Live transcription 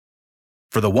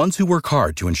For the ones who work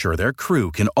hard to ensure their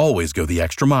crew can always go the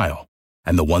extra mile,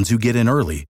 and the ones who get in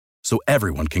early so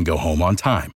everyone can go home on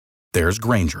time, there's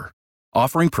Grainger,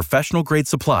 offering professional-grade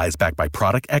supplies backed by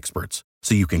product experts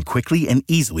so you can quickly and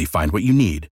easily find what you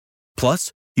need.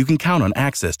 Plus, you can count on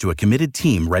access to a committed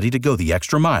team ready to go the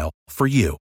extra mile for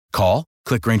you. Call,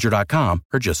 click Grainger.com,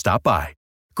 or just stop by.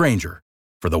 Grainger,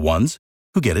 for the ones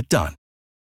who get it done.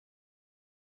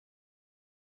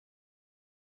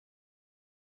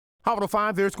 Hot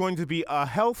 105, there's going to be a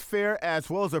health fair as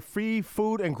well as a free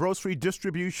food and grocery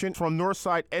distribution from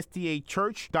Northside SDA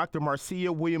Church. Dr.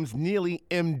 Marcia Williams-Neely,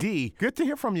 MD. Good to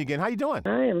hear from you again. How you doing?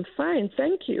 I am fine,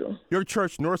 thank you. Your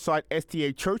church, Northside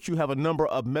SDA Church, you have a number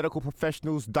of medical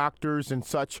professionals, doctors, and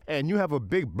such, and you have a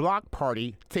big block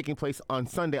party taking place on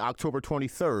Sunday, October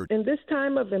 23rd. In this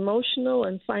time of emotional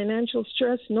and financial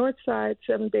stress, Northside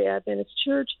Seventh-day Adventist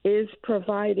Church is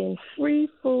providing free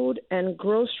food and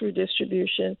grocery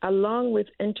distribution along with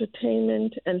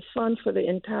entertainment and fun for the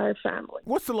entire family.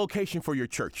 What's the location for your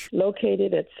church?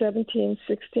 Located at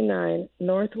 1769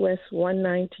 Northwest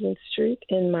 119th Street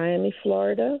in Miami,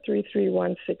 Florida,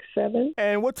 33167.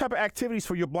 And what type of activities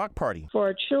for your block party? For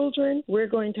our children, we're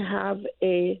going to have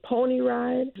a pony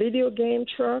ride, video game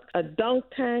truck, a dunk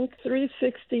tank,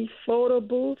 360 photo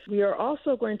booth. We are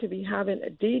also going to be having a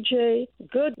DJ,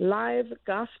 good live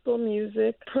gospel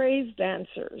music, praise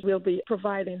dancers. We'll be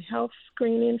providing health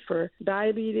screening for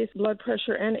diabetes, blood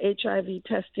pressure, and HIV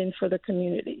testing for the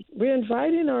community. We're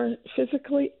inviting our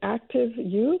physically active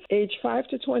youth, age 5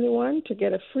 to 21, to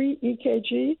get a free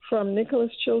EKG from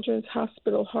Nicholas Children's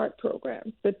Hospital Heart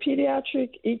Program. The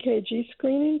pediatric EKG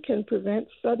screening can prevent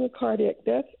sudden cardiac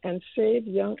death and save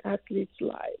young athletes'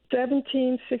 lives.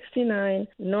 1769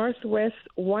 Northwest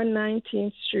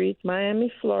 119th Street,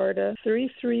 Miami, Florida,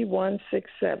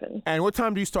 33167. And what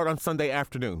time do you start on Sunday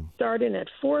afternoon? Starting at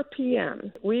 4 p.m.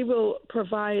 We will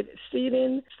provide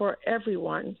seating for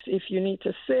everyone. If you need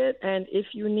to sit and if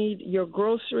you need your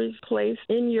groceries placed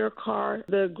in your car,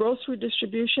 the grocery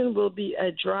distribution will be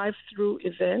a drive-through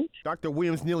event. Dr.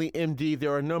 Williams-Neely, MD,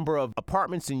 there are a number of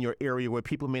apartments in your area where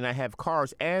people may not have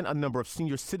cars and a number of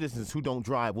senior citizens who don't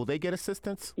drive. Will they get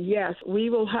assistance? Yes, we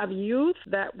will have youth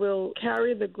that will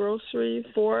carry the groceries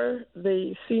for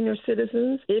the senior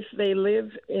citizens. If they live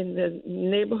in the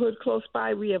neighborhood close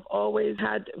by, we have always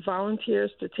had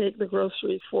volunteers to take the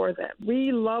groceries for them.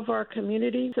 We love our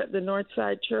communities at the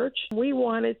Northside Church. We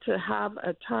wanted to have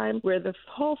a time where the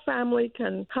whole family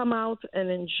can come out and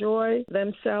enjoy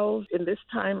themselves in this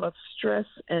time of stress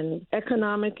and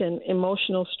economic and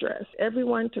emotional stress.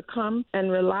 Everyone to come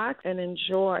and relax and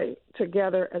enjoy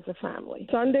together as a family.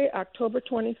 Sunday, October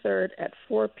 23rd at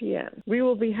 4 p.m. We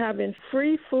will be having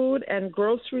free food and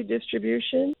grocery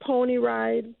distribution, pony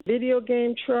ride, video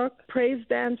game truck, praise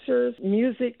dancers,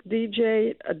 music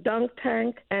DJ, a dunk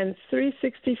tank, and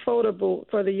 360 photo booth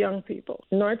for the young people.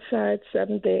 Northside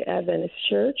Seventh-day Adventist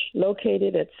Church,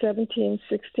 located at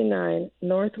 1769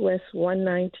 Northwest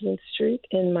 119th Street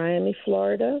in Miami,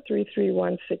 Florida,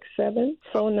 33167.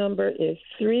 Phone number is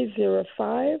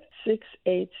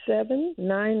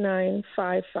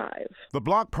 305-687-9955. The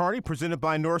block party presented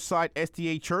by Northside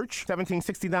SDA Church,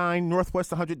 1769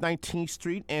 Northwest 119th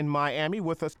Street in Miami.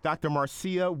 With us, Dr.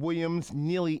 Marcia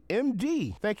Williams-Neely,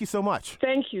 MD. Thank you so much.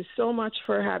 Thank you so much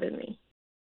for having me.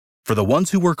 For the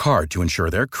ones who work hard to ensure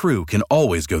their crew can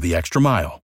always go the extra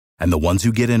mile, and the ones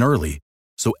who get in early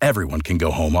so everyone can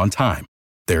go home on time,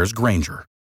 there's Grainger,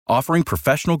 offering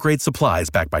professional-grade supplies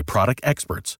backed by product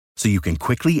experts so you can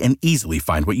quickly and easily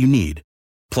find what you need.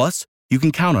 Plus, you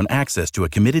can count on access to a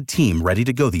committed team ready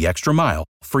to go the extra mile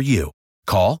for you.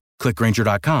 Call, click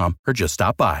Grainger.com, or just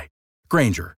stop by.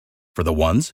 Grainger, for the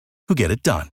ones who get it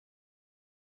done.